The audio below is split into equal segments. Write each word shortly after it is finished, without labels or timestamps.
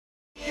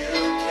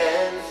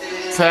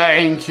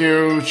Thank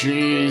you,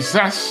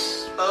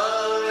 Jesus.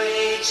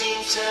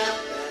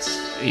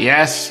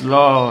 Yes,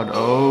 Lord,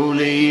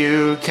 only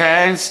you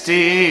can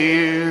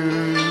still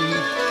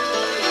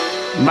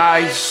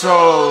my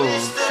soul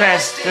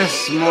thirsts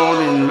this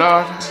morning,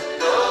 Lord.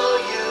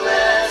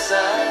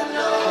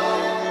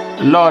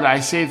 Lord,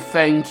 I say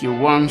thank you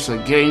once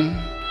again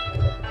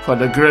for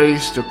the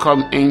grace to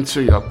come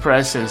into your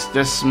presence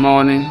this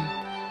morning.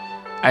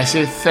 I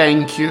say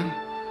thank you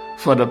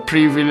for the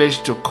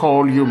privilege to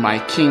call you my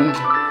King,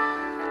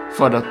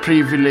 for the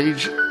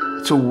privilege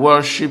to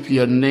worship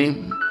your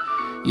name.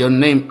 Your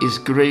name is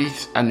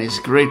great and is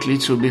greatly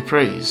to be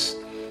praised.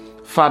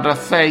 Father,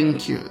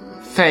 thank you.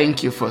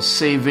 Thank you for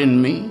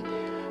saving me.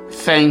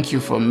 Thank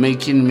you for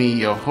making me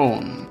your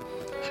home.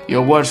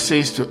 Your word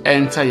says to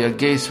enter your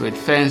gates with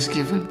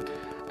thanksgiving,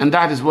 and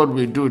that is what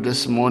we do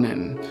this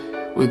morning.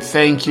 We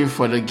thank you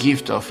for the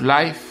gift of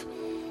life.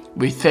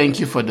 We thank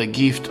you for the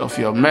gift of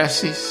your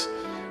mercies.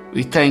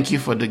 We thank you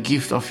for the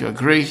gift of your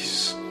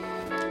grace.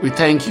 We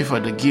thank you for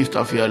the gift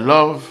of your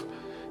love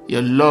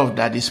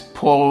that is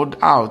poured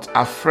out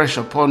afresh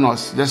upon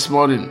us this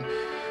morning.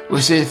 We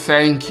say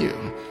thank you.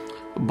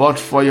 But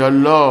for your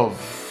love,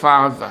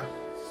 Father,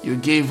 you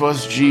gave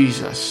us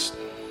Jesus.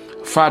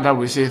 Father,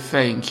 we say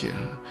thank you.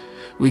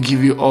 We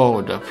give you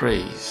all the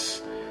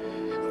praise.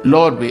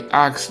 Lord, we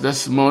ask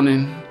this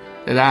morning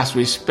that as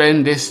we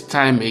spend this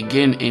time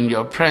again in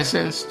your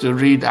presence to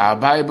read our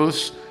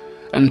Bibles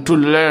and to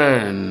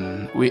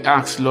learn, we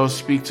ask, Lord,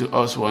 speak to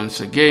us once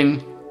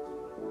again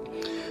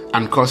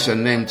and cause your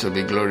name to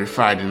be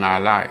glorified in our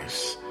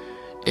lives.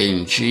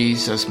 In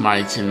Jesus'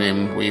 mighty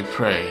name we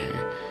pray.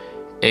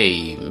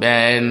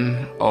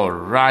 Amen. All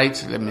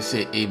right, let me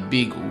say a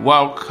big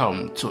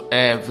welcome to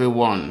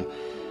everyone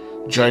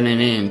joining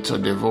in to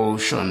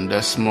devotion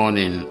this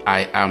morning.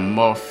 I am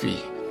Murphy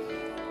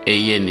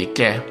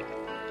Eyenike.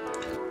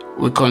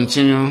 We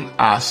continue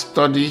our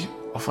study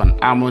of an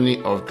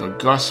harmony of the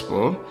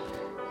gospel.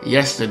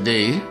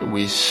 Yesterday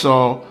we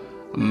saw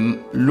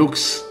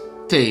Luke's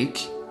take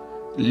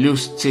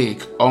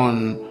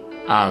on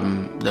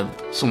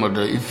some of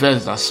the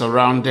events that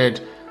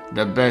surrounded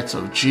the birth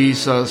of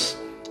Jesus,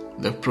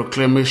 the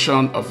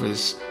proclamation of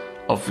his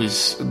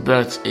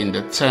birth in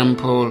the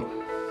temple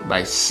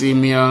by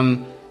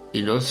Simeon.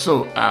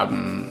 So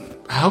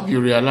I hope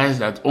you realize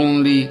that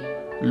only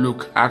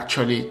Luke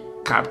actually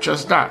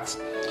captures that.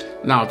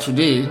 Now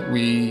today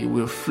we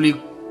will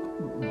flip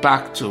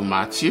back to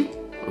Matthew.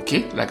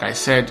 Okay, like I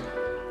said,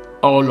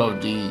 all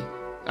of the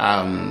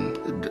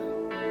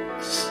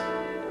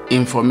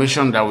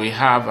information that we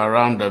have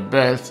around the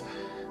birth,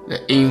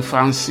 the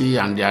infancy,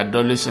 and the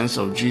adolescence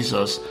of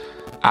Jesus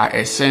are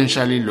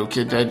essentially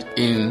located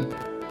in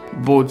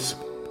both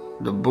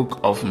the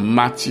book of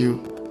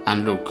Matthew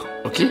and Luke.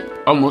 Okay,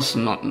 almost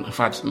none. In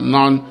fact,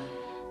 none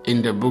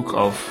in the book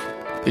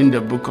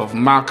of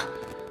Mark.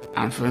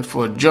 And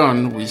for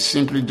John, we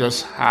simply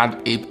just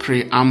had a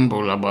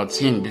preamble about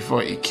him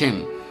before he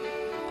came.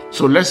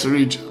 So let's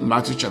read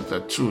Matthew chapter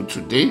 2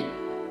 today.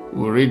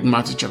 We'll read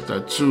Matthew chapter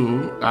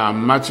 2.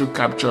 Matthew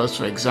captures,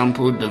 for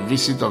example, the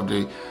visit of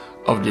the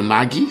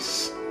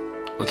magis.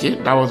 Okay,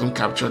 that wasn't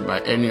captured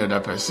by any other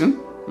person.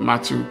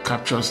 Matthew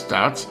captures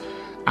that.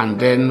 And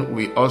then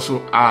we also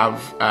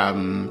have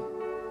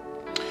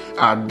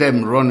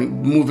them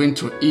moving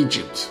to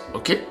Egypt.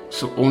 Okay,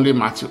 so only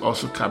Matthew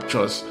also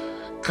captures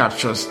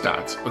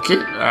that. Okay,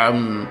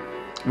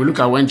 we look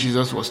at when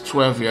Jesus was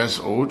 12 years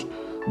old.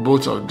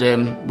 Both of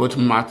them, both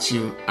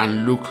Matthew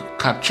and Luke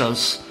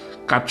captures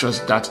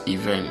that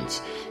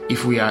event.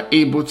 If we are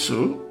able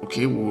to,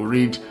 okay, we'll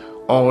read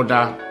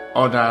other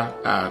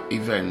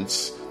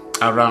events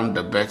around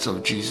the birth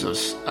of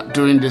Jesus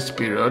during this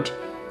period,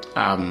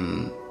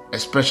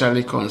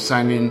 especially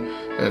concerning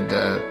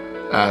the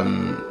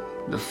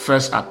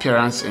first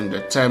appearance in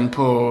the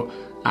temple,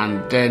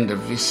 and then the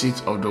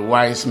visit of the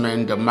wise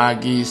men, the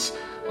magis.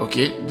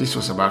 Okay, this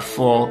was about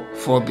 4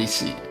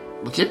 BC.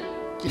 Okay,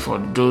 for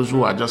those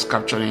who are just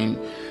capturing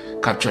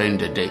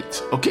the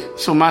date. Okay,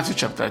 so Matthew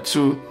chapter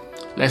 2,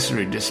 let's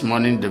read this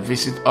morning the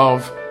visit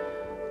of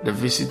the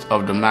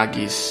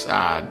magis.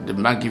 The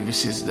magi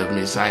visits the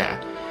Messiah.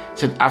 It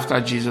said,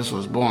 after Jesus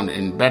was born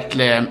in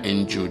Bethlehem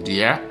in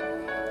Judea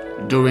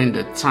during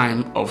the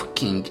time of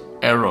King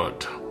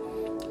Herod.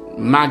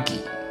 Magi.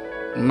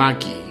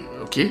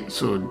 Okay,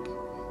 so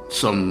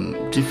some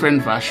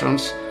different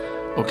versions,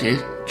 okay,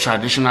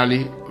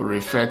 traditionally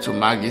refer to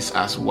magis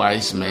as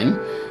wise men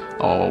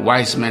or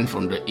wise men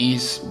from the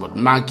east, but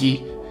magi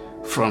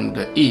from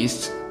the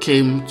east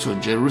came to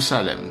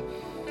Jerusalem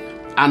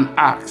and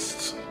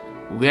asked,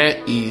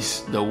 where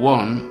is the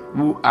one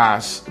who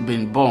has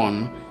been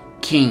born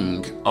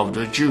King of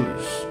the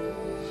Jews?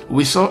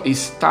 We saw his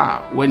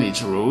star when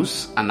it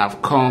rose and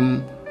have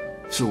come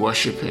to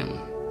worship him.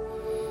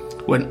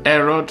 When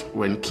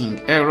King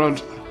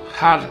Herod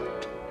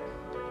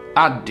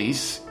had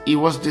this, he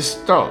was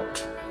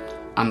disturbed,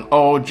 and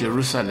all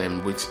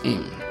Jerusalem with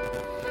him.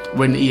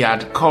 When he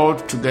had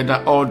called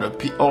together all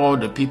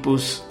the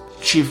people's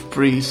chief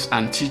priests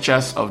and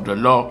teachers of the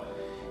law,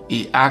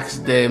 he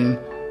asked them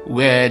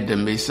where the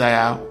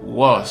Messiah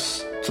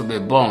was to be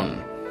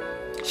born.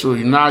 So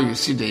now you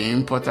see the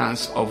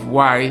importance of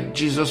why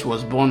Jesus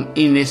was born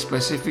in a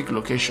specific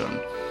location.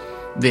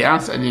 They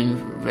answered in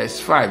verse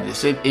 5. They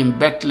said, in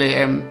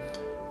Bethlehem,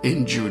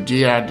 in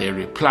Judea, they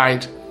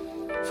replied,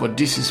 for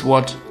this is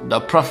what the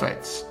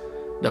prophet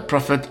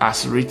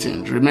has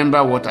written.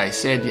 Remember what I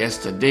said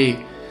yesterday.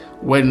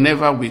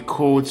 Whenever we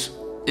quote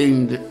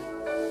in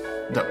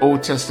the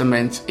Old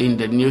Testament, in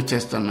the New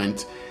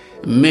Testament,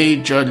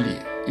 majorly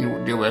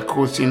they were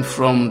quoting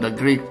from the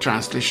Greek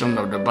translation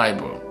of the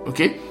Bible.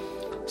 Okay?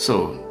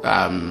 So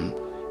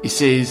it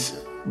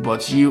says,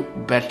 but you,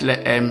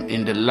 Bethlehem,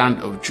 in the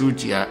land of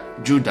Judah,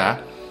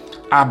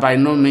 are by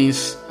no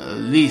means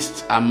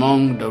least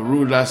among the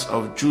rulers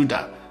of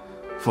Judah,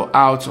 for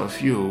out of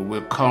you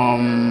will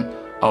come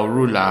a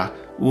ruler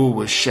who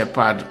will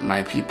shepherd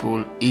my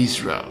people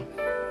Israel.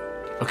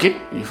 Okay,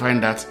 you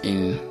find that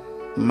in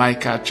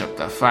Micah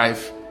chapter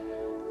 5,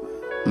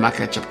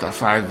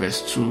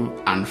 verse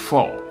 2 and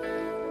 4.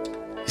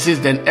 It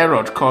says, then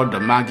Herod called the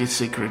magi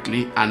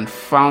secretly and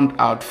found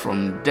out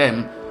from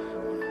them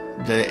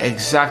the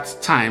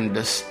exact time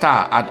the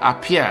star had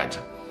appeared.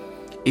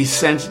 He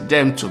sent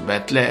them to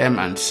Bethlehem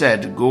and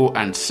said, go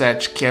and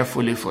search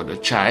carefully for the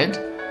child.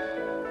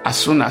 As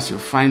soon as you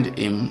find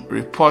him,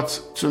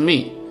 report to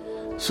me,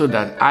 so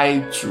that I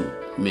too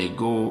may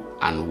go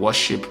and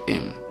worship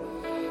him.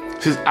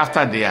 It says,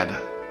 after they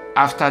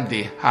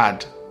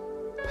had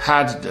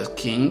heard the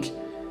king,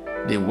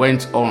 they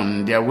went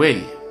on their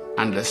way,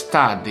 and the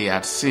star they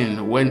had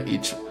seen when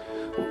it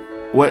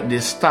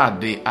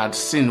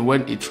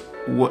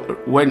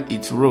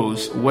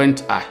rose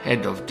went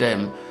ahead of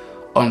them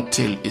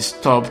until it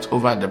stopped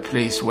over the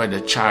place where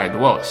the child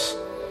was.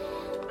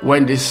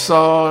 When they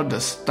saw the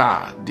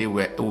star, they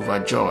were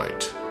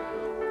overjoyed.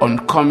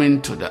 On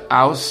coming to the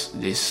house,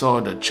 they saw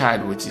the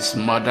child with his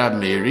mother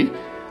Mary,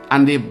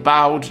 and they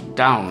bowed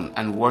down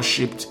and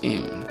worshipped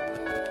him.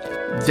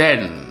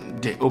 Then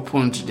they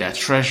opened their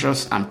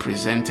treasures and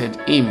presented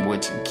him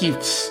with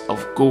gifts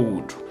of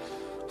gold,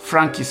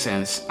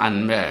 frankincense,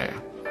 and myrrh.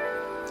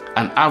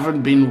 And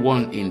having been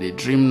warned in the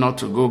dream not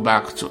to go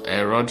back to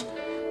Herod,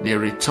 they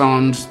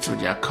returned to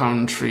their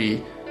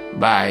country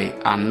by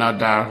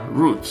another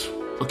route.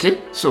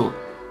 Okay, so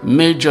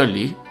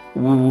majorly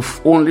we will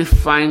only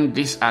find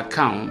this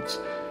account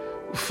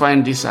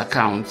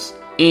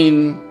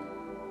in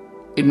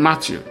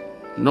Matthew,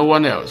 no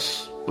one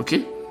else.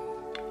 Okay,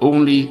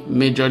 only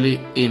majorly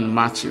in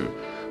Matthew.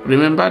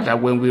 Remember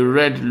that when we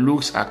read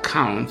Luke's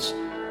account,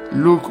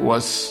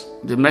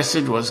 the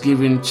message was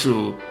given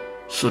to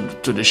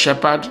the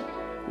shepherd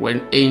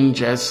when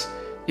angels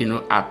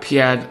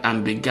appeared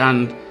and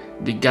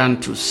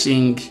began to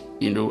sing,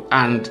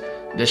 and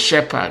the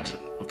shepherd,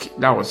 okay,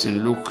 that was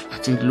in Luke, I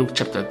think Luke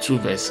chapter 2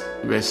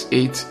 verse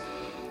 8.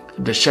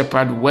 The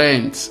shepherd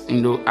went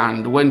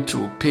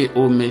to pay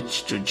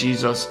homage to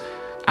Jesus,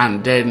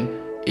 and then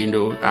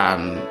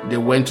they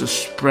went to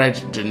spread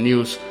the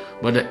news,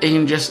 but the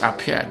angels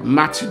appeared.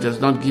 Matthew does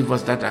not give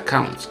us that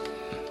account.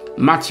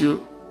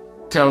 Matthew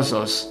tells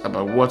us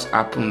about what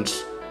happened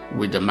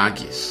with the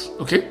Magis.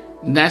 Okay,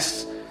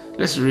 next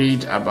let's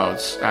read about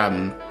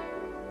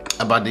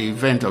the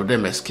event of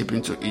them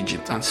escaping to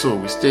Egypt. And so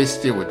we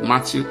stay with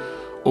Matthew.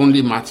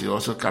 Only Matthew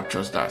also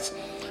captures that.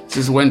 This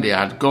is when they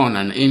had gone,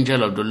 an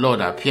angel of the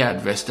Lord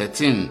appeared, verse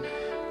 13.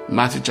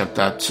 Matthew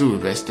chapter 2,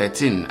 verse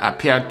 13,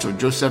 appeared to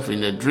Joseph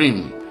in a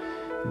dream.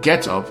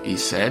 Get up, he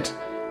said,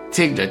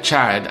 take the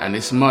child and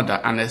his mother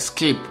and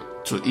escape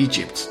to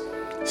Egypt.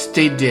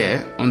 Stay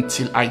there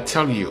until I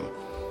tell you,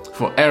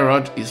 for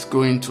Herod is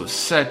going to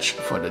search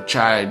for the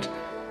child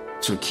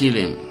to kill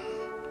him.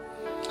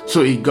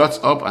 So he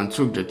got up and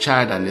took the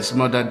child and his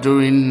mother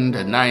during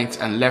the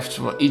night and left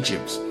for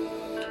Egypt,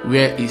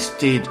 where he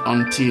stayed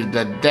until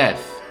the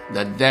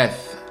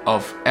death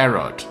of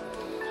Herod.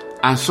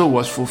 And so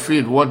was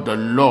fulfilled what the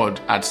Lord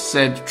had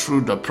said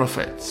through the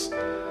prophets.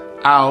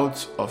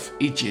 Out of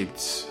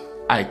Egypt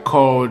I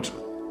called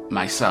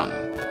my son.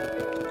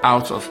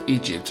 Out of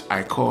Egypt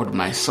I called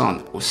my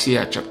son.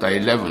 Hosea chapter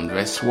 11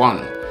 verse 1.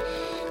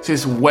 It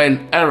says,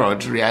 when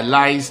Herod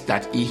realized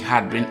that he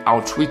had been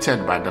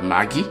outwitted by the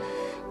Magi,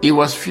 he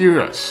was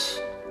furious.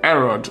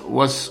 Herod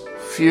was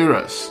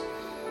furious.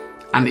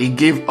 And he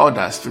gave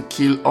orders to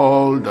kill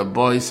all the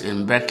boys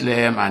in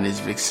Bethlehem and its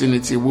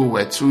vicinity who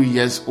were 2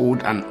 years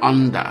old and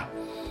under,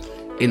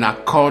 in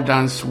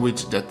accordance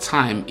with the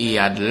time he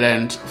had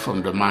learned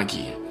from the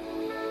Magi.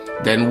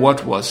 Then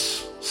what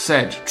was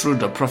said through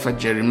the prophet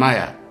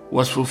Jeremiah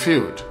was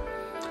fulfilled.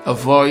 A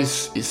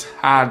voice is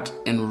heard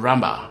in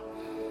Ramah,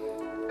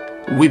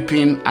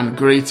 weeping and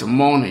great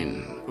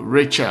mourning,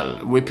 Rachel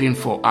weeping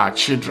for her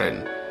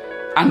children,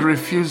 and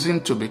refusing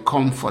to be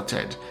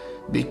comforted,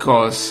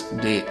 because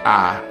they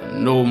are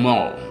no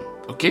more.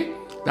 Okay,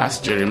 that's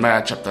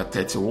Jeremiah chapter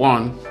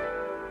 31,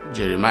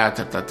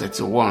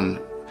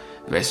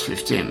 verse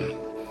 15.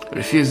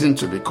 Refusing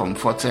to be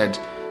comforted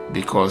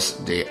because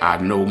they are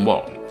no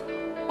more.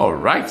 All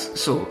right,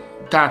 so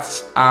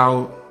that's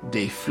how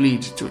they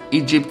fled to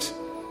Egypt,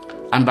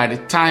 And by the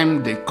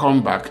time they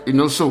come back,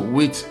 so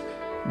with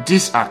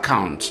this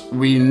account,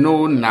 we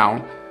know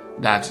now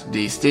that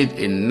they stayed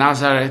in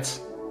Nazareth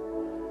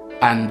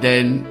and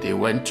then they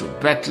went to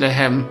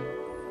Bethlehem.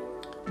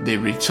 They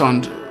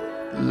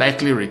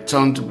likely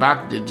returned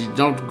back. They did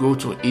not go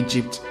to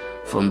Egypt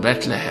from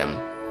Bethlehem.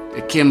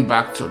 They came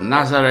back to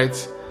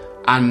Nazareth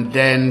and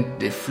then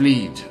they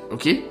fled,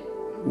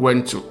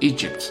 went to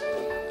Egypt.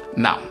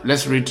 Now,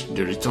 let's read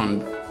the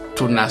return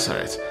to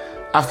Nazareth.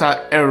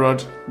 After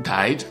Herod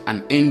died,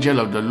 an angel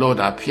of the Lord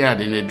appeared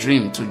in a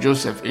dream to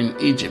Joseph in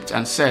Egypt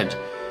and said,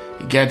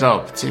 "Get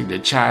up, take the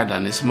child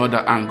and his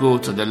mother and go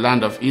to the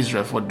land of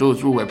Israel, for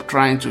those who were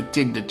trying to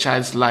take the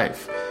child's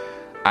life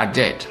are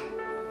dead."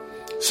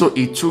 So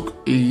he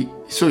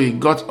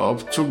got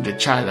up, took the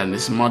child and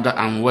his mother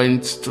and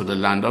went to the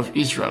land of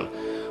Israel.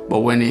 But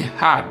when he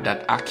heard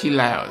that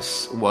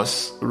Archelaus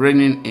was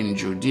reigning in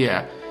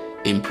Judea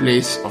in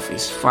place of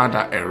his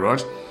father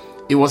Herod,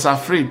 he was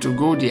afraid to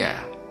go there.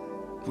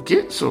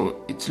 So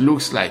it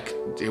looks like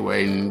they were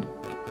in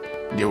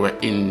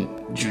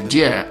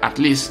Judea, at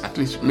least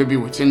maybe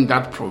within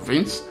that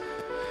province.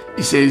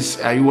 He says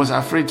he was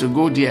afraid to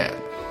go there.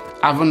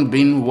 Having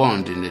been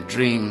warned in a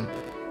dream,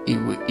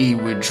 he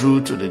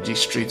withdrew to the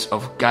district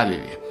of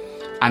Galilee,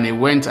 and he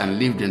went and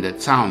lived in the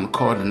town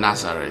called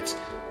Nazareth.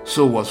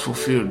 So was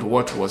fulfilled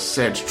what was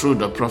said through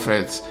the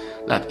prophets,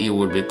 that he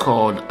would be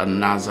called a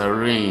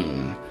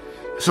Nazarene.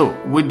 So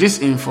with this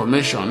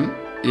information,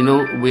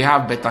 we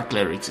have better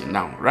clarity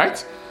now,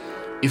 right?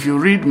 If you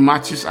read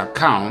Matthew's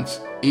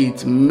account,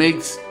 it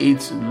makes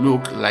it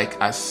look like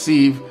as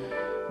if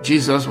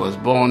Jesus was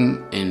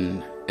born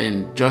in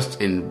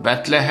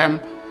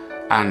Bethlehem,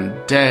 and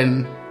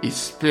then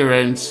his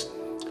parents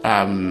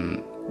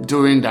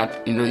doing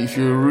that. If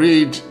you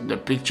read the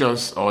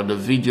pictures or the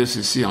videos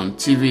you see on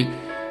TV,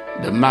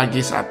 the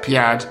magi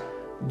appeared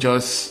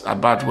just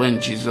about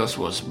when Jesus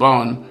was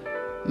born.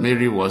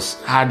 Mary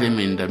had him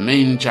in the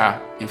manger.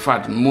 In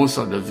fact, most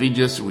of the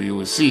videos we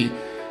will see,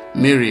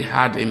 Mary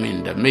had him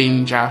in the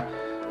manger,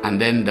 and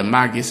then the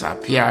magi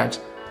appeared,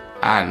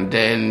 and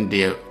then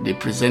they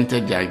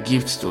presented their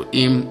gifts to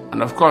him,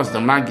 and of course the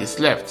magi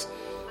left.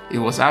 It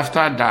was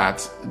after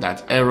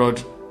that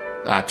Herod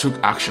took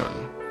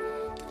action,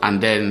 and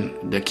then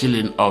the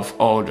killing of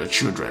all the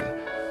children.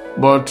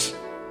 But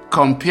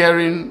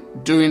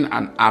doing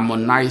an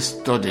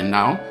harmonized study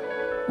now,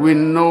 we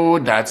know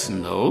that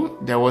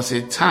there was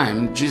a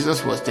time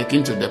Jesus was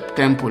taken to the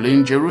temple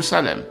in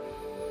Jerusalem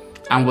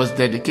and was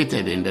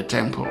dedicated in the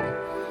temple.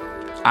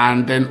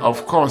 And then,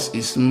 of course,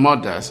 his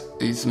mother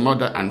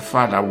and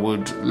father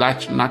would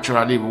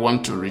naturally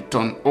want to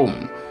return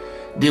home.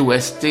 They were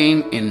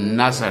staying in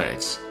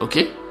Nazareth,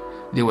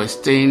 They were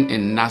staying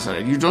in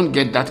Nazareth. You don't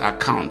get that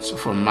account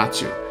from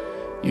Matthew.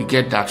 You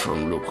get that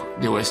from Luke.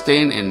 They were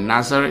staying in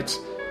Nazareth.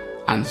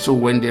 And so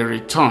when they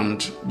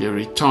returned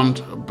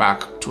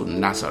back to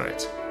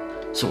Nazareth.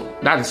 So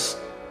that is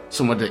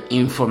some of the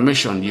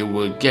information you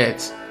will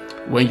get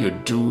when you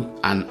do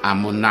an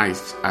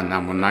harmonized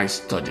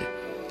study.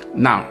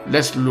 Now,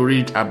 let's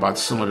read about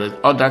some of the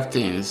other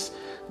things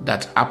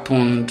that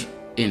happened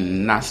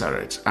in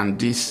Nazareth. And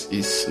this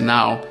is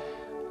now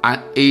an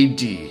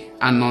AD,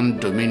 Anno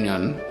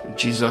Domini.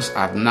 Jesus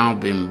had now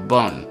been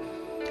born.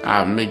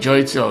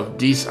 Majority of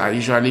these are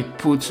usually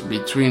put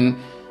between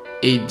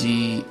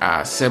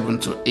AD 7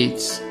 to 8.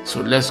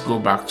 So let's go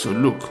back to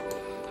Luke.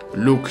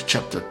 Luke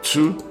chapter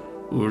 2,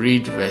 we'll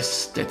read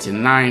verse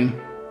 39,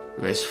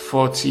 verse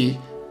 40,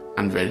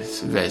 and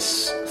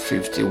verse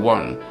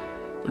 51.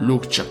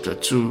 Luke chapter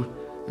 2,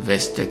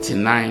 verse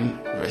 39,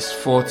 verse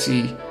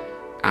 40,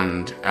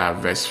 and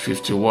verse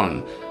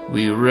 51.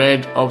 We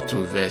read up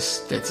to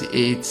verse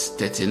 38,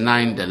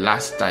 39 the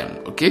last time,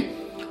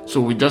 So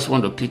we just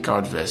want to pick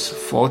out verse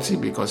 40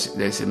 because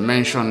there's a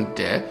mention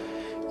there.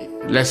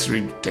 Let's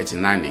read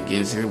 39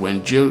 again. So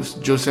when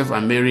Joseph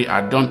and Mary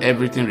had done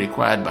everything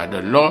required by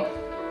the law,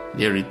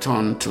 they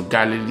returned to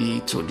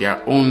Galilee, to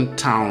their own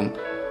town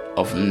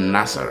of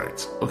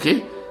Nazareth.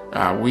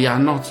 We are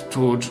not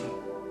told,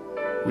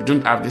 we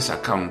don't have this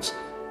account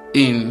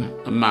in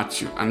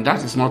Matthew, and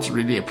that is not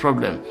really a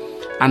problem.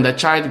 And the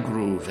child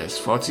grew, verse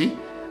 40,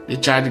 the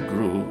child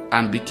grew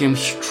and became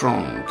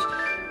strong.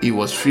 He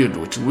was filled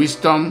with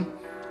wisdom,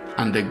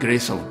 and the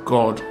grace of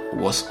God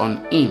was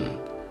on him.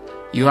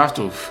 You have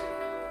to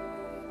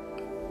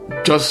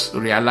just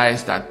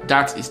realize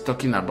that is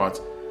talking about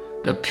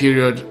the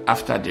period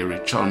after they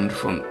returned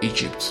from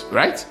Egypt,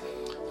 right?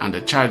 And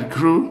the child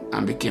grew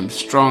and became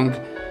strong,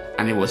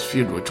 and he was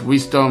filled with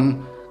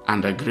wisdom,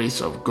 and the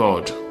grace of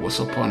God was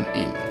upon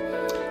him.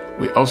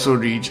 We also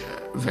read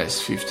verse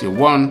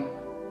 51.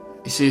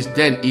 It says,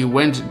 then he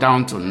went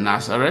down to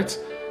Nazareth.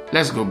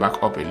 Let's go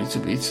back up a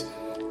little bit.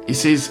 It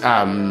says,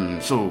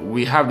 so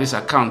we have this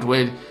account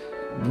where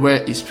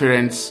his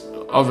parents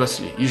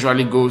obviously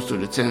usually goes to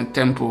the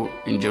temple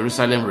in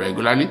Jerusalem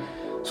regularly.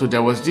 So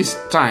there was this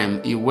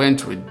time he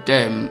went with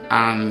them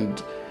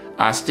and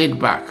stayed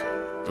back,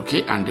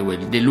 and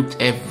they looked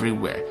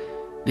everywhere.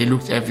 They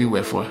looked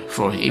everywhere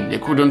for him. They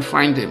couldn't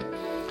find him.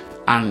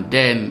 And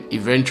then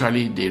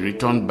eventually they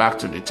returned back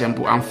to the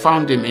temple and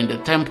found him in the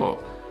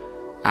temple.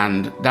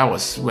 And that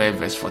was where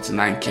verse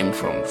 49 came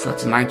from,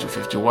 49 to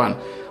 51.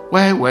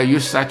 Where were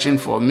you searching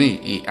for me?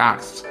 He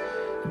asked.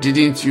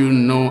 Didn't you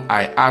know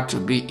I had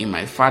to be in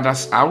my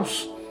father's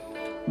house?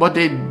 But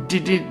they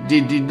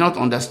did not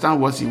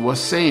understand what he was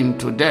saying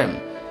to them.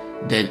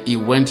 Then he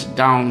went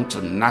down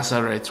to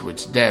Nazareth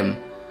with them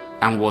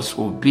and was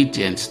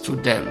obedient to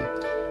them.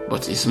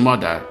 But his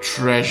mother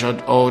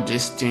treasured all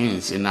these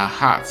things in her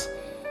heart.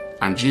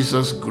 And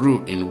Jesus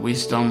grew in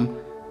wisdom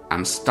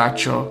and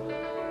stature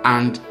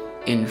and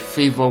in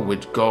favor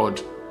with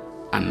God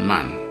and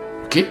man.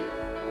 Okay?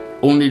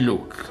 Only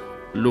Luke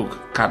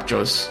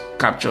captures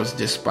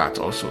this part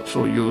also.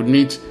 So you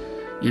need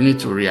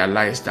to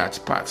realize that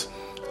part.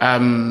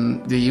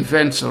 The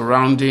events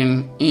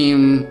surrounding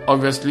him,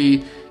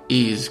 obviously,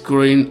 he is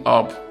growing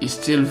up. He's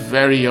still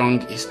very young.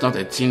 He's not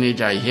a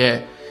teenager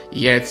here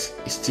yet.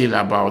 He's still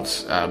about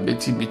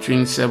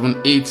between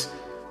 7, 8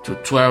 to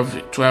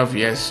 12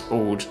 years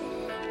old.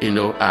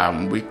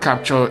 We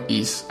capture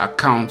his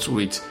account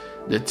with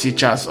the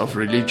teachers of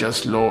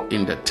religious law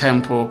in the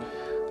temple.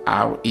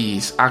 He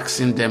is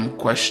asking them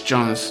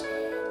questions.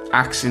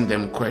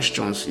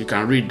 You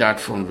can read that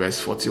from verse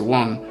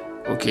 41,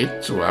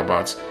 to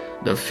about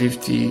the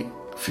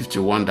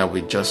 51 that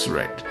we just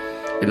read.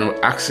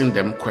 Asking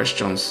them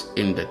questions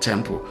in the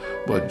temple.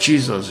 But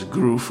Jesus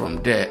grew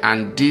from there,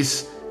 and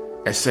this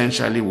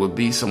essentially will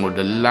be some of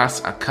the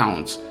last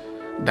accounts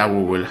that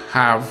we will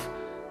have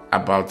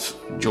about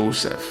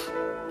Joseph.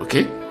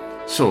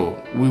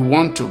 So we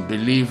want to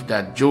believe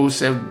that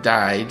Joseph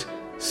died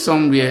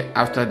somewhere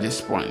after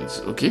this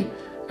point,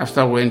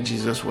 after when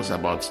Jesus was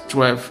about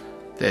 12,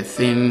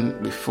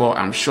 13,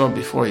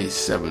 before he's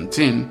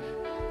 17,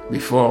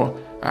 before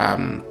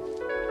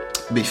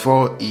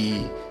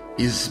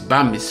his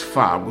bar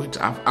mitzvah would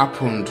have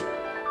happened,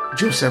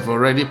 Joseph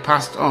already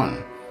passed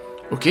on.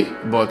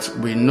 But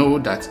we know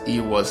that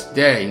he was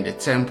there in the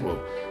temple.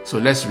 So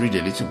let's read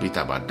a little bit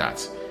about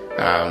that.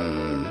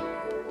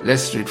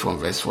 Let's read from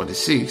verse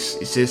 46.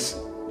 It says,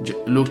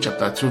 Luke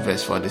chapter 2,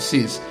 verse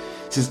 46.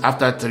 It says,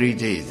 after 3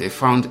 days, they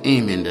found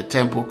him in the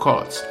temple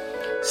courts,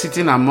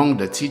 sitting among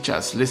the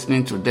teachers,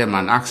 listening to them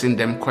and asking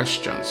them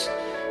questions.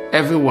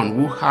 Everyone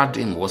who heard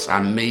him was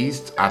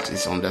amazed at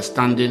his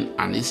understanding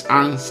and his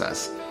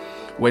answers.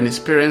 When his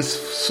parents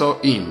saw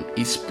him,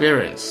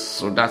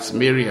 so that's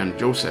Mary and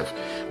Joseph,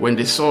 when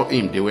they saw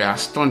him, they were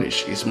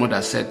astonished. His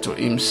mother said to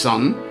him,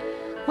 Son,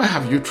 why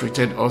have you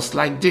treated us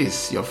like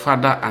this? Your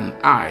father and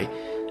I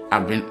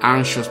have been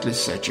anxiously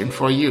searching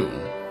for you.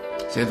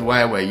 He said,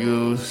 why were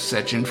you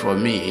searching for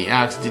me? He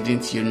asked,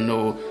 didn't you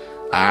know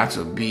I had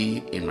to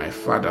be in my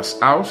father's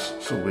house?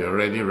 So we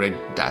already read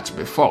that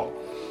before.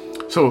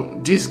 So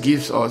this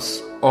gives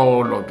us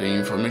all of the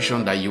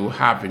information that you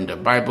have in the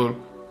Bible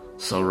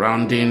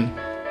surrounding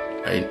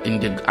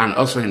and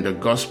also in the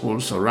gospel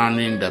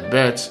surrounding the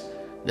birth,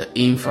 the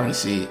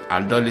infancy,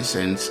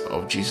 adolescence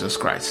of Jesus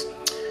Christ.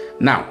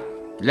 Now,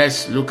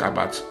 let's look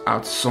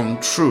at some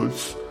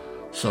truths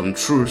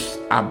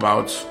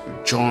about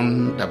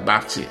John the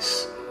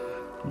Baptist.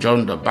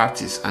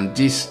 And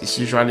this is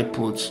usually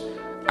put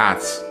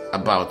at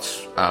about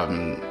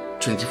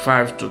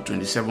 25 to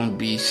 27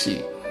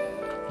 BC.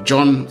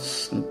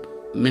 John's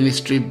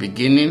ministry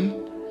beginning.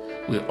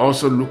 We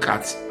also look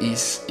at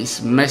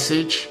his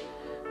message,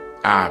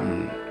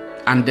 and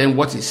then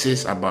what he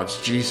says about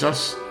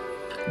Jesus.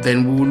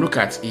 Then we will look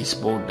at his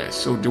boldness.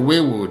 So the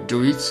way we will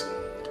do it,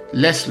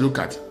 let's look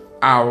at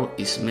how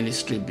his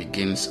ministry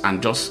begins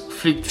and just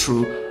flip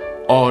through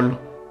all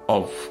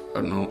of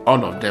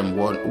them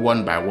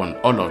one by one,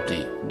 all of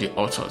the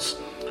authors.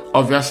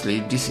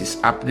 Obviously, this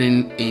is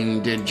happening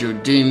in the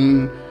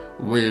Judean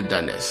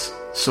wilderness.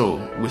 So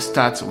we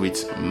start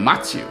with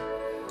Matthew.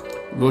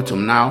 We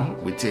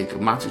take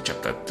Matthew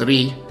chapter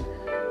 3.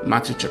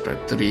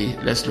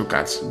 Let's look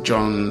at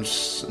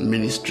John's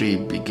ministry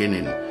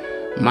beginning.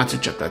 Matthew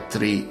chapter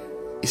 3,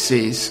 it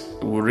says,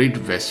 we'll read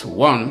verse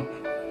 1.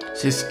 It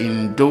says,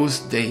 in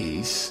those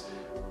days,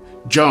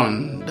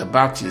 John the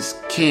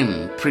Baptist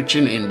came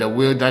preaching in the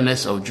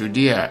wilderness of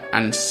Judea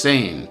and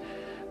saying,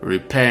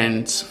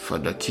 repent, for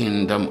the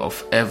kingdom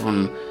of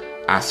heaven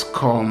has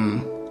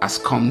come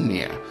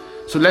near.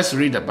 So let's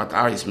read about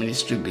how his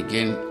ministry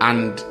began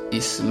and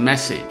his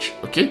message.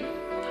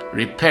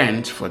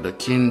 Repent, for the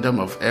kingdom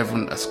of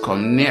heaven has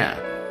come near.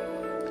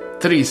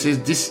 3 says,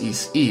 this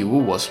is he who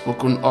was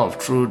spoken of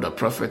through the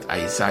prophet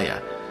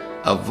Isaiah,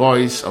 a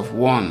voice of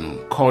one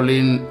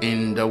calling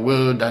in the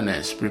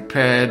wilderness,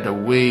 prepare the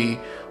way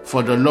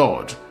for the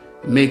Lord,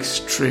 make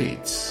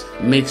straight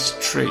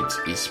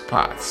his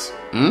paths.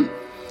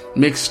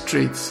 Make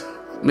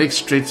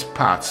straight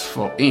paths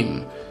for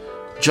him.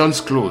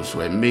 John's clothes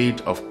were made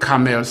of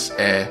camel's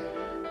hair,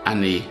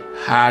 and he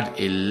had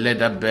a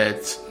leather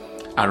belt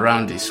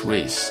around his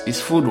waist. His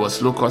food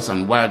was locusts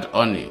and wild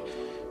honey.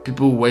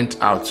 People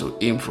went out to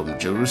him from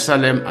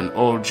Jerusalem and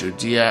all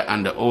Judea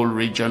and the whole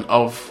region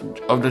of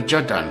the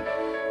Jordan,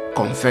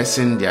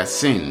 confessing their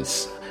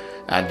sins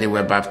they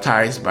were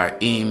baptized by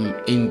him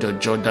in the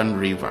Jordan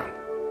River.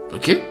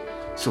 Okay?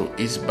 So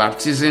his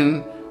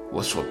baptism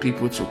was for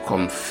people to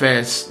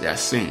confess their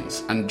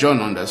sins. And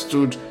John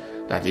understood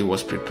that he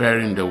was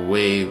preparing the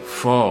way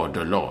for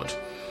the Lord.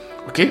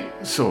 Okay?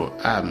 So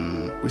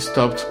we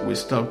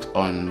stopped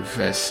on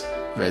verse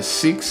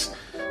 6.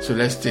 So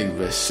let's take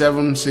verse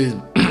 7. It says,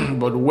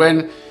 but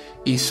when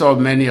he saw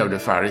many of the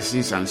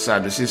Pharisees and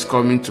Sadducees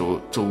coming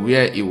to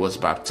where he was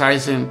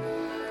baptizing,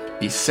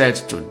 he said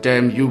to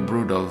them, you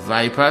brood of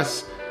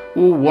vipers,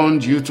 who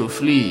warned you to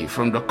flee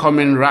from the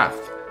coming wrath?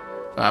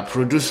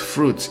 Produce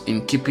fruit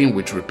in keeping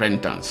with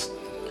repentance.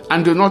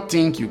 And do not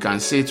think you can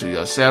say to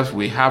yourselves,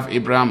 we have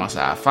Abraham as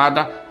our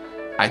father.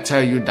 I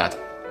tell you that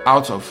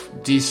out of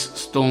these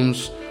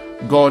stones,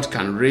 God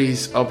can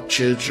raise up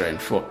children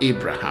for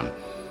Abraham.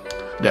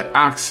 The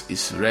axe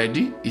is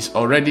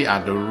already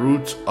at the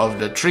root of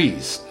the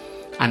trees,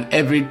 and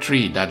every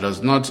tree that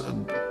does not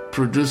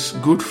produce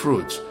good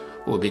fruit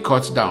will be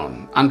cut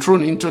down and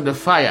thrown into the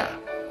fire.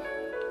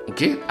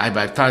 Okay, I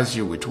baptize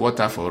you with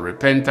water for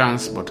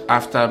repentance, but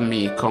after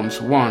me comes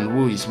one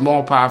who is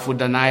more powerful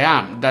than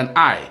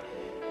I,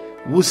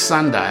 whose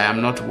sandal I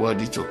am not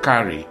worthy to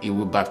carry. He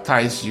will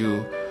baptize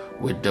you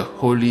with the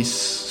Holy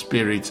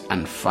Spirit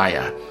and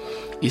fire.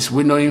 His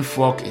winnowing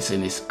fork is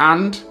in his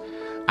hand,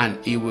 and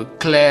he will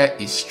clear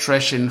his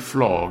threshing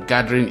floor,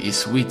 gathering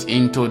his wheat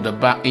into the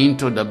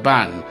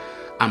barn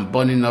and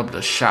burning up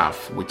the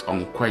chaff with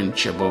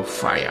unquenchable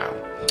fire.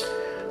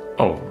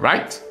 All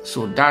right,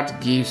 so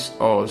that gives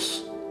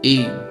us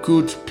a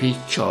good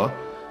picture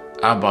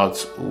about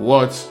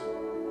what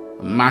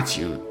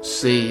Matthew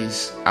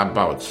says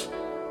about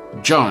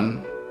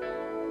John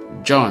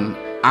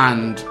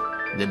and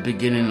the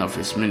beginning of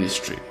his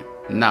ministry.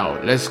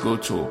 Now let's go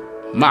to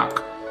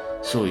Mark.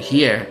 So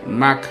here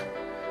Mark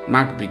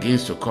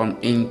begins to come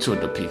into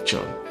the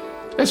picture.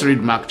 Let's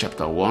read Mark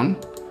chapter 1.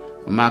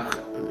 Mark,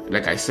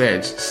 like I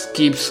said,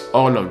 skips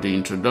all of the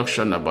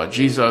introduction about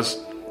Jesus,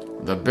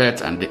 the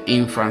birth and the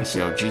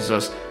infancy of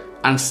Jesus,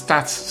 and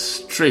starts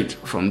straight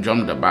from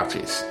John the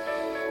Baptist.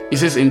 He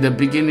says, in the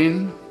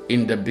beginning,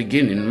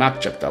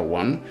 Mark chapter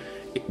 1,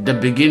 the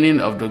beginning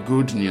of the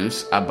good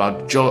news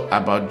about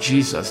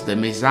Jesus, the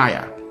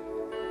Messiah.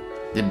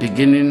 The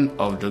beginning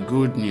of the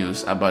good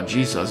news about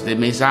Jesus, the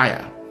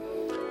Messiah,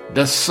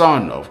 the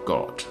Son of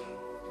God.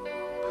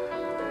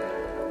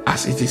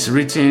 As it is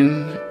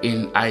written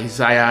in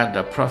Isaiah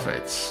the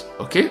prophets.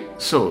 Okay?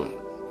 So,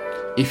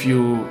 if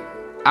you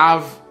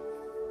have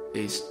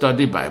a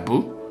study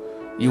Bible,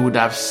 you would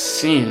have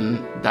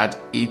seen that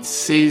it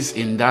says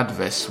in that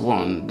verse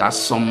 1 that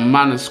some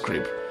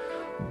manuscripts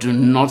do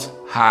not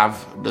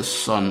have the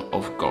Son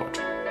of God.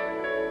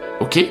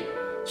 Okay?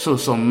 So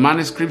some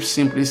manuscripts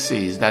simply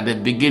says that the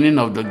beginning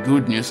of the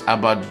good news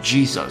about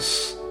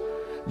Jesus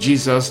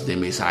the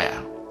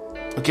Messiah.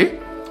 Okay?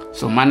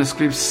 So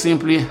manuscripts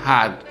simply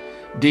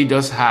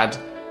just had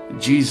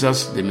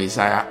Jesus the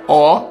Messiah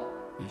or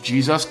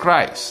Jesus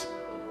Christ.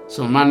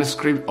 So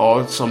manuscript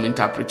or some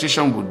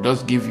interpretation would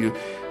just give you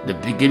the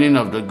beginning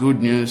of the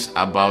good news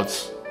about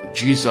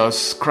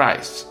Jesus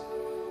Christ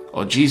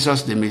or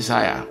Jesus the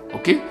Messiah.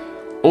 Okay?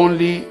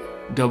 Only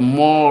the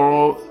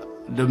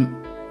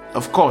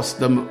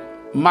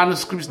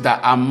manuscripts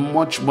that are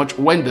much,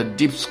 when the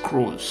deep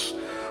scrolls,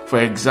 for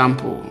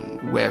example,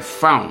 were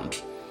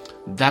found,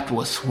 that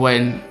was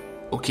when,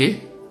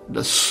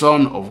 the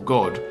Son of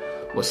God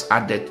was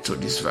added to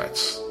this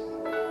verse.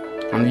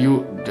 And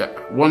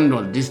one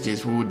of these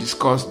days we will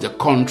discuss the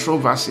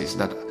controversies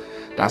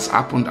that's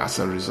happened as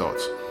a result.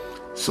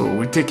 So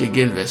we take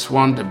again verse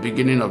 1, the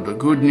beginning of the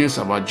good news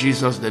about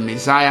Jesus the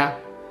Messiah,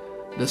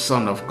 the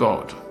Son of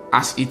God.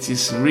 As it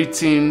is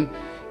written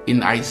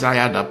in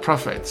Isaiah the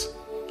prophet,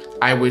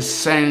 I will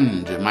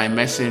send my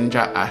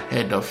messenger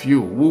ahead of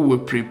you, who will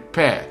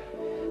prepare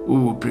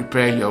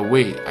your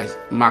way.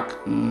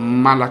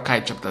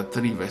 Malachi chapter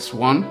 3 verse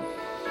 1.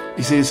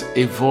 It says,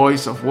 a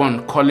voice of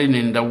one calling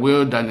in the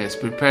wilderness,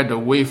 prepare the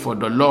way for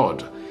the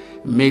Lord,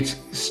 make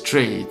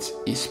straight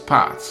his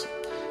path.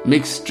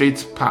 Make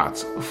straight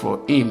path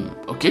for him.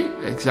 Okay,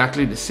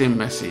 exactly the same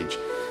message.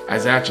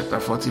 Isaiah chapter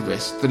 40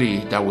 verse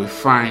 3 that we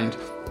find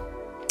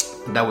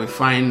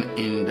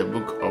in the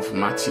book of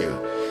Matthew.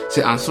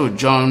 So, and so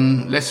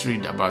John, let's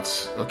read about,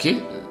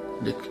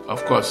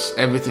 of course,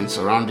 everything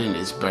surrounding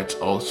his birth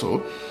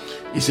also.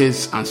 It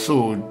says, and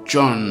so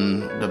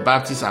John the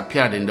Baptist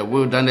appeared in the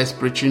wilderness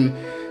preaching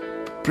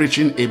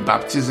a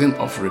baptism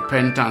of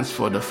repentance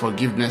for the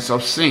forgiveness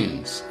of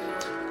sins.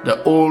 The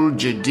whole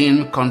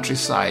Judean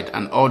countryside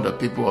and all the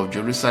people of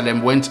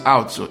Jerusalem went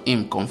out to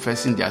him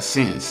confessing their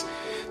sins.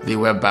 They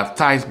were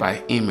baptized by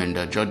him in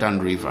the Jordan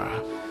River.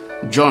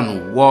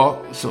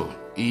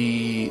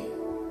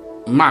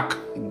 Mark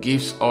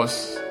gives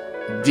us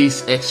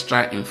this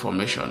extra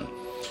information.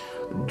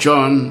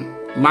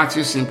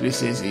 Matthew simply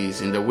says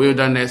he's in the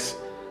wilderness.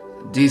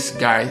 This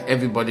guy,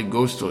 everybody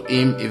goes to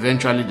him.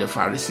 Eventually the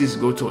Pharisees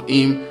go to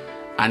him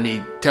and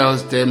he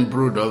tells them,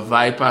 brood of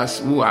vipers,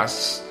 who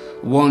has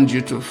warned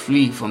you to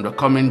flee from the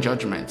coming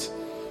judgment.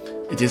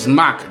 It is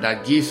Mark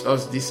that gives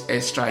us this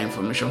extra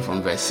information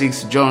from verse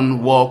 6.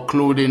 John wore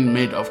clothing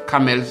made of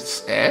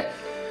camel's hair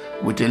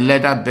with a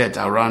leather belt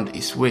around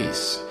his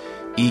waist.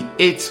 He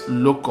ate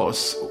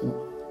locusts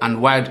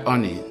and wild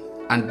honey,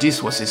 and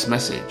this was his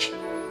message.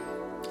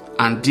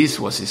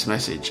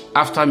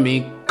 After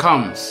me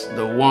comes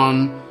the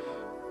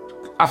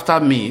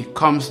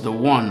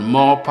one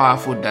more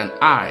powerful than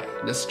I,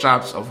 the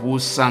straps of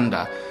whose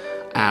sandal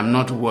I am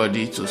not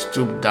worthy to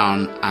stoop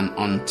down and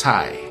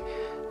untie.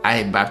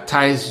 I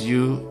baptize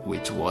you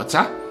with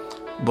water,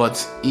 but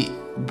he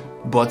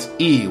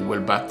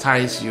will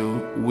baptize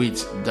you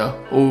with the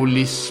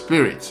Holy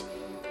Spirit.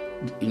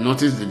 You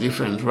notice the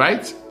difference,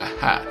 right?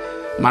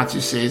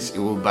 Matthew says he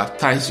will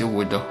baptize you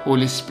with the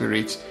Holy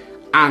Spirit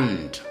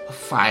and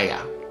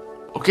fire.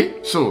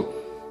 Okay, so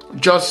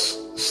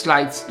just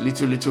slight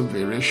little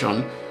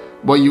variation,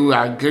 but you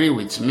agree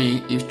with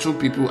me, if two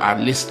people are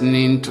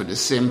listening to the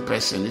same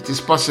person, it is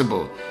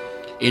possible,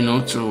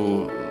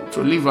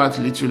 to leave out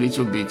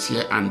little bit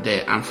here and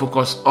there and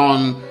focus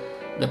on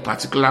the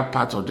particular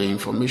part of the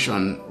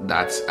information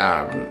that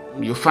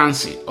you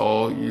fancy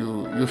or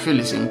you feel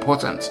is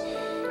important.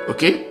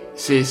 Okay, it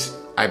says,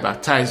 I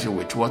baptize you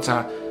with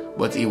water,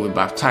 but he will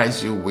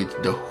baptize you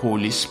with the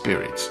Holy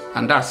Spirit.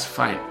 And that's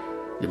fine.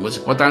 The most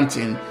important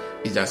thing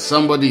is that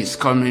somebody is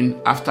coming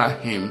after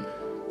him,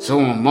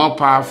 someone more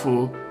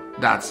powerful,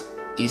 that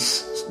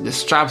is the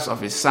straps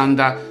of his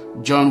sandal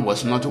John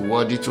was not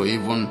worthy to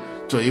even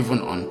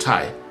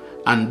untie.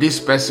 And this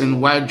person,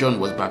 while John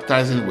was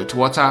baptizing with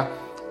water,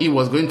 he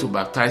was going to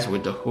baptize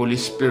with the Holy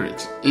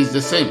Spirit. It's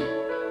the same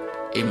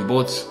in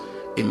both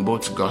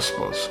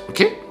Gospels.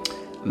 Okay?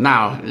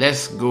 Now,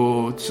 let's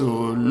go to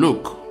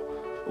Luke.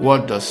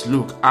 What does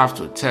Luke have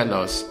to tell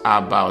us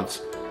about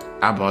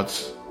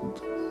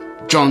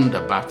John the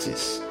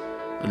Baptist?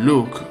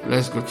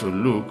 Let's go to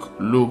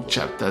Luke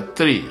chapter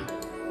 3.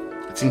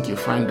 I think you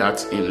find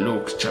that in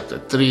Luke chapter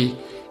 3.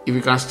 If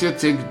you can still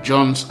take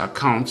John's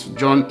account,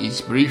 John is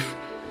brief.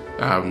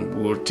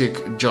 We'll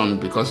take John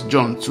because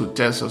John too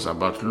tells us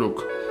about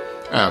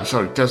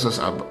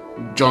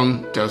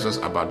John tells us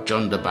about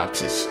John the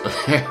Baptist.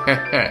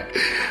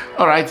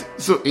 All right,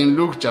 so in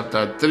Luke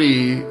chapter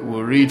 3,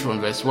 we'll read from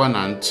verse 1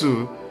 and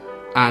 2,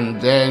 and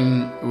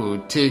then we'll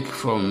take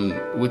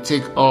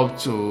up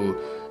to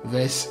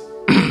verse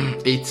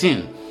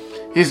 18.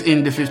 He's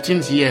in the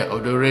 15th year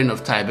of the reign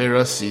of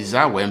Tiberius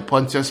Caesar, when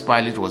Pontius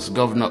Pilate was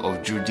governor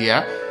of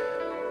Judea.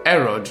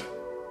 Herod,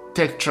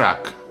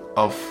 tetrarch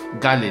of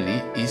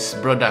Galilee, his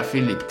brother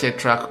Philip,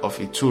 tetrarch of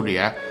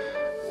Iturea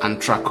and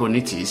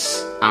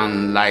Trachonitis,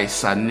 and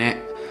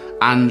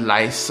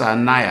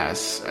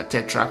Lysanias,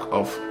 tetrarch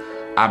of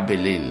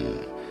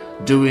Abilene,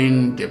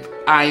 during the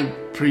high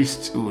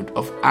priesthood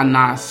of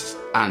Annas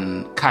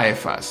and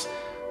Caiaphas.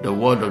 The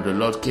word of the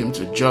Lord came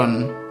to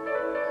John,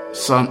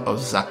 son of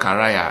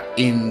Zechariah,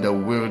 in the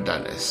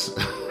wilderness.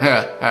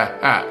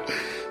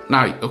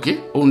 Now, okay,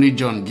 only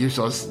John gives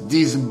us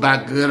this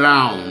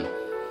background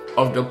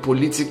of the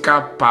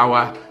political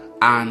power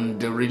and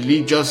the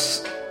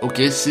religious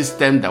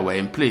system that were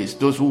in place,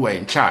 those who were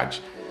in charge.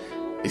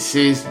 It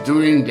says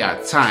during their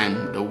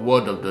time the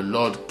word of the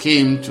Lord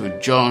came to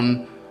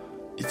John.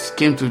 It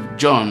came to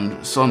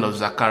John, son of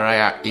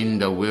Zechariah, in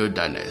the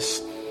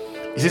wilderness.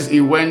 It says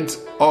he went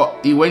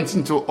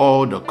into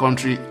all the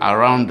country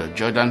around the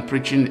Jordan,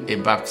 preaching a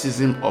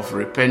baptism of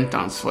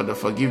repentance for the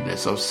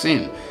forgiveness of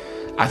sin,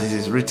 as it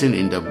is written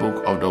in the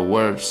book of the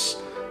words.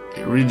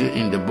 Read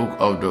in the book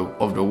of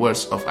the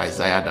words of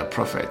Isaiah the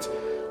prophet.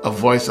 A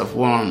voice of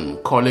one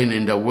calling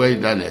in the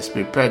wilderness,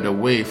 prepare the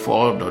way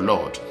for the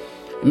Lord,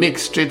 make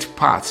straight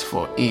paths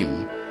for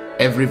him.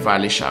 Every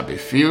valley shall be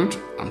filled.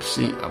 I'm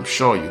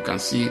sure you can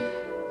see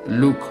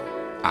Luke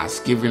has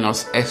given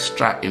us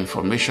extra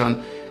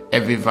information.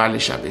 Every valley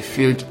shall be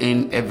filled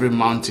in, every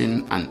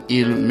mountain and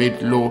hill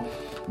made low.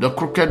 The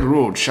crooked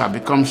road shall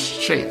become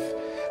straight,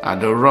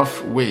 and the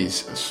rough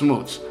ways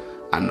smooth,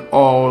 and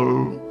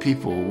all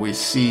people will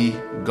see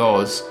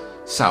God's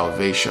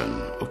salvation.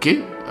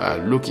 Okay?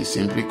 Luke is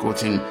simply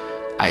quoting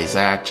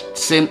Isaiah,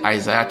 same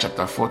Isaiah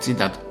chapter 40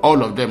 that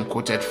all of them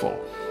quoted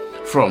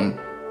from,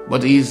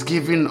 but he is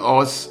giving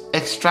us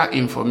extra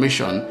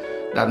information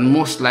that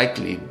most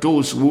likely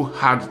those who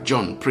had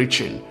John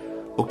preaching,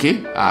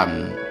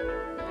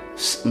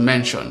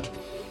 mentioned.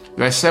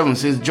 Verse 7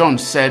 says, John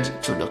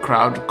said to the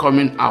crowd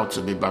coming out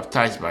to be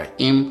baptized by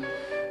him,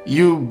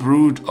 you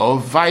brood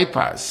of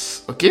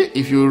vipers. Okay,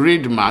 if you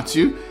read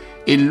Matthew,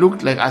 it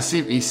looked like as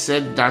if he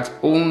said that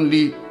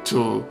only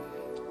to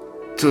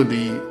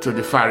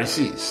the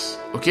Pharisees.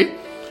 Okay,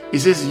 he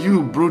says,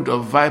 you brood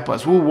of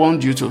vipers, who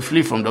warned you to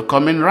flee from the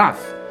coming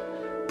wrath?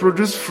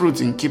 Produce fruit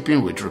in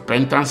keeping with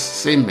repentance.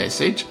 Same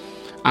message.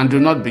 And do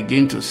not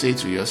begin to say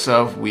to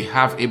yourself, we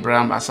have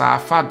Abraham as our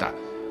father.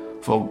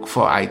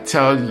 For I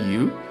tell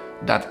you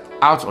that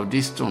out of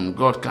this stone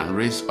God can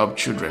raise up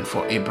children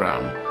for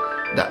Abraham.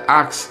 The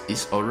axe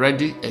is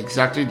already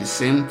exactly the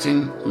same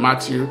thing.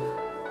 Matthew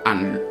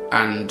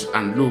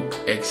and Luke,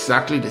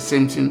 exactly the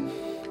same thing.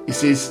 It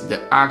says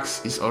the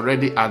axe is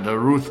already at the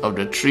root of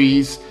the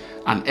trees,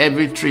 and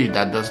every tree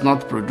that does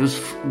not produce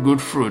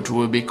good fruit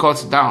will be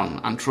cut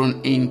down and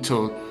thrown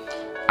into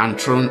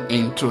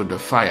the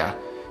fire.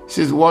 He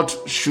says, what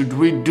should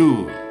we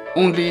do?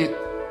 Only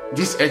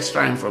this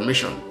extra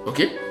information,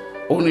 okay?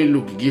 Only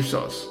Luke gives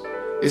us.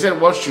 He said,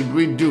 what should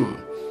we do?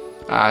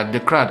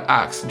 The crowd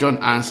asked. John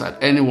answered,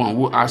 anyone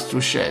who has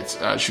 2 shirts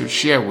should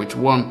share with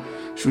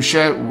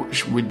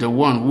the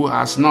one who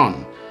has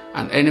none,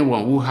 and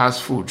anyone who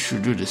has food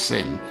should do the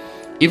same.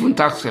 Even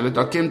tax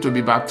collector came to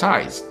be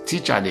baptized.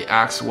 Teacher, they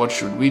asked, what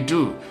should we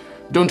do?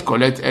 Don't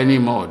collect any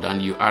more than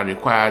you are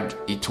required,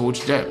 he told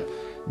them.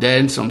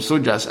 Then some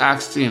soldiers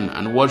asked him,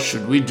 and what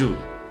should we do?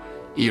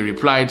 He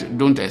replied,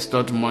 don't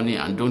extort money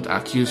and don't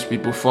accuse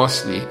people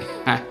falsely.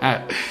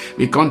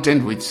 Be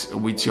content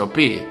with your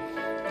pay.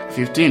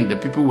 15. The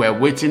people were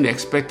waiting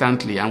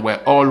expectantly and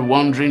were all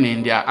wondering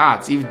in their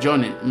hearts if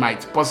John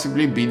might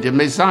possibly be the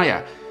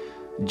Messiah.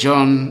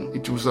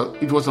 It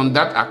was on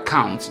that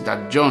account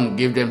that John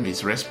gave them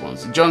his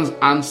response. John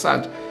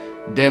answered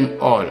them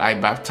all, I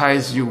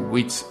baptize you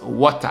with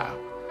water,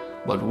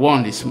 but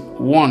one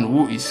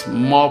who is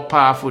more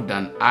powerful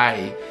than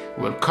I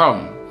will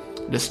come,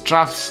 the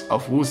straps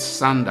of whose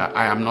sandal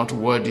I am not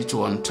worthy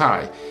to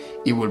untie.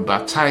 He will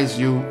baptize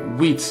you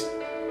with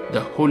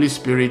the Holy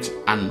Spirit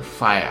and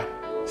fire.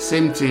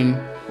 Same thing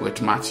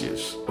with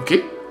Matthews.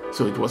 Okay?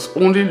 So it was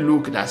only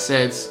Luke that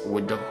says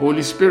with the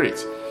Holy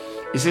Spirit.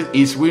 He said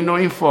his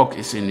winnowing fork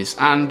is in his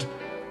hand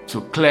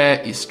to clear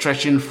his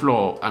threshing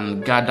floor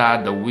and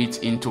gather the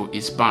wheat into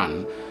his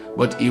barn,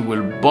 but he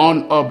will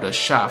burn up the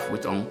chaff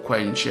with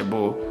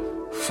unquenchable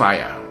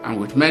fire. And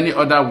with many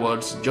other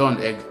words, John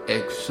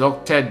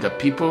exhorted the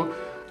people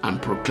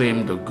and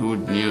proclaimed the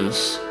good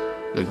news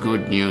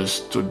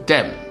to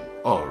them.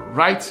 All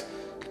right.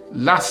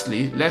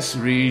 Lastly, let's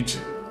read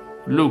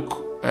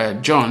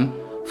John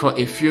for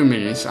a few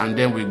minutes, and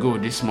then we go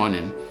this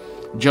morning.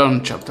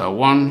 John chapter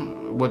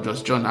 1. What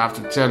does John have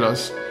to tell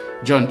us?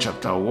 John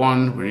chapter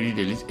 1, we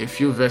read a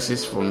few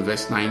verses from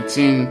verse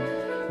 19.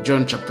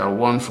 John chapter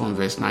 1 from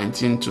verse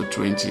 19 to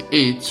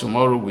 28.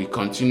 Tomorrow we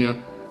continue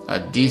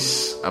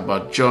this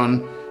about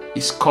John,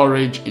 his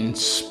courage in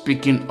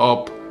speaking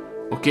up.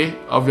 Okay,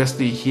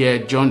 obviously here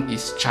John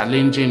is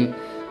challenging.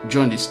 You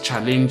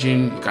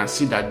can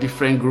see that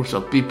different groups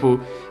of people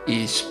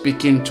he is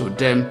speaking to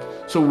them.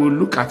 So we'll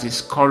look at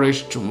his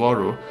courage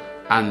tomorrow,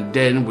 and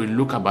then we'll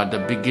look about the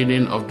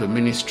beginning of the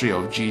ministry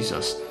of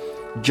Jesus.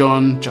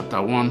 John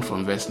chapter 1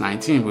 from verse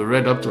 19, we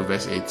read up to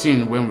verse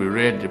 18 when we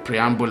read the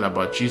preamble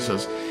about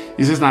Jesus.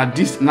 He says,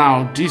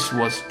 this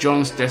was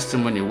John's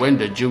testimony when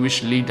the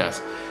Jewish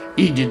leaders,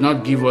 he did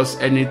not give us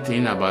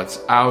anything about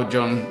how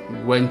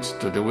John went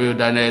to the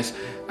wilderness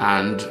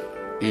and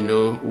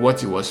what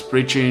he was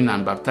preaching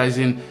and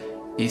baptizing.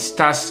 He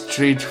starts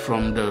straight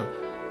from the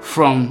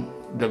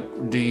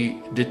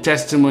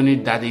testimony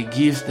that he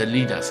gives the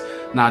leaders.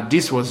 Now,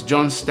 this was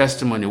John's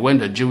testimony when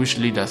the Jewish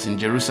leaders in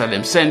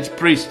Jerusalem sent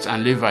priests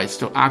and Levites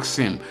to ask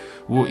him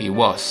who he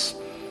was.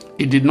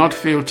 He did not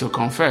fail to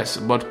confess,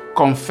 but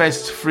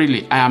confessed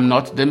freely, I am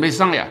not the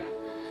Messiah.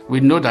 We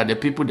know that the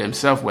people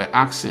themselves were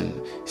asking.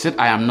 He said,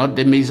 I am not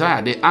the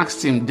Messiah. They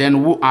asked him, then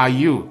who are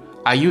you?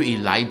 Are you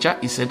Elijah?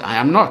 He said, I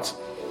am not.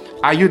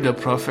 Are you the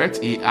prophet?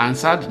 He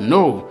answered,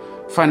 no.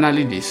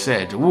 Finally, they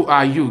said, who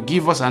are you?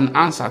 Give us an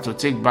answer to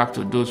take back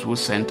to those who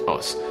sent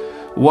us.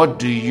 What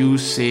do you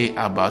say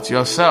about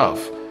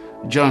yourself?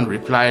 John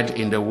replied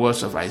in the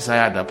words of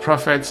Isaiah the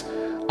prophet,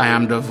 I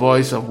am the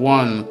voice of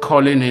one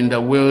calling in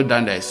the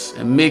wilderness,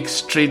 make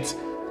straight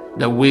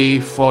the way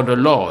for the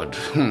Lord.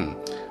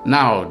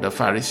 Now the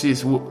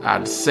Pharisees who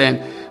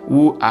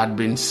had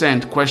been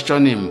sent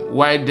questioned him,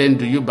 why then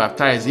do you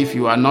baptize if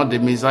you are not the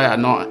Messiah,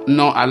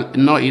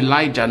 nor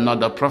Elijah, nor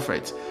the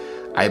prophet?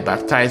 I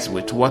baptize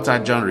with water,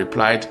 John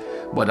replied,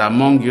 but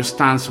among you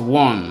stands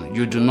one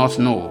you do not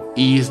know.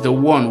 He is the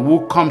one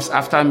who comes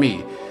after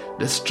me,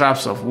 the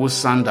straps of whose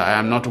sandal I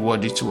am not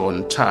worthy to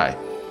untie.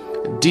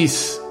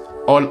 This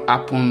all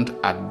happened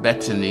at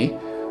Bethany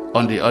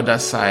on the other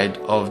side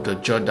of the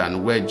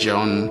Jordan where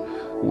John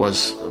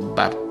was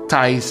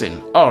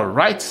baptizing. All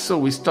right, so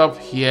we stop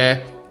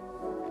here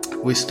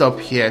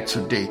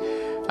today.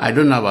 I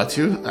don't know about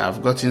you.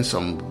 I've gotten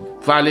some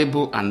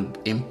valuable and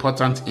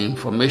important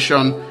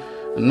information,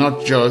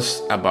 not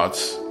just about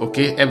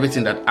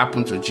everything that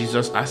happened to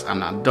Jesus as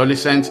an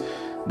adolescent,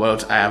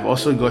 but I have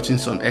also gotten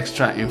some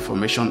extra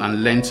information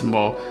and learned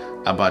more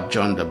about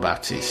John the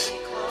Baptist.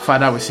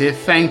 Father, we say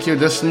thank you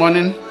this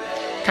morning.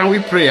 Can we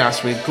pray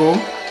as we go?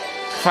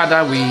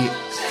 Father, we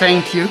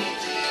thank you.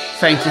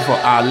 Thank you for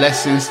our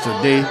lessons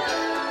today.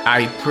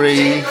 I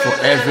pray for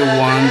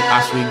everyone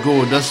as we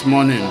go this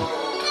morning.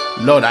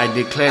 Lord, I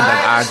declare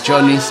that our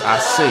journeys are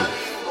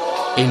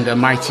safe in the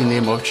mighty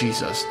name of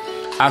Jesus.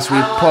 As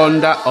we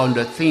ponder on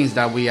the things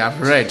that we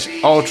have read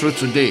all through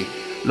today,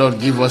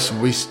 Lord, give us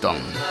wisdom.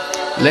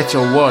 Let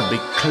your word be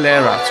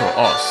clearer to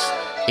us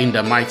in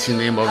the mighty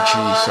name of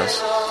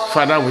Jesus.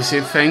 Father, we say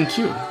thank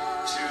you.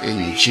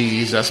 In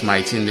Jesus'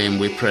 mighty name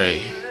we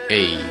pray.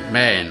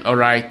 Amen. All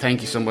right.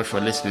 Thank you so much for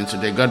listening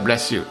today. God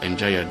bless you.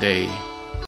 Enjoy your day.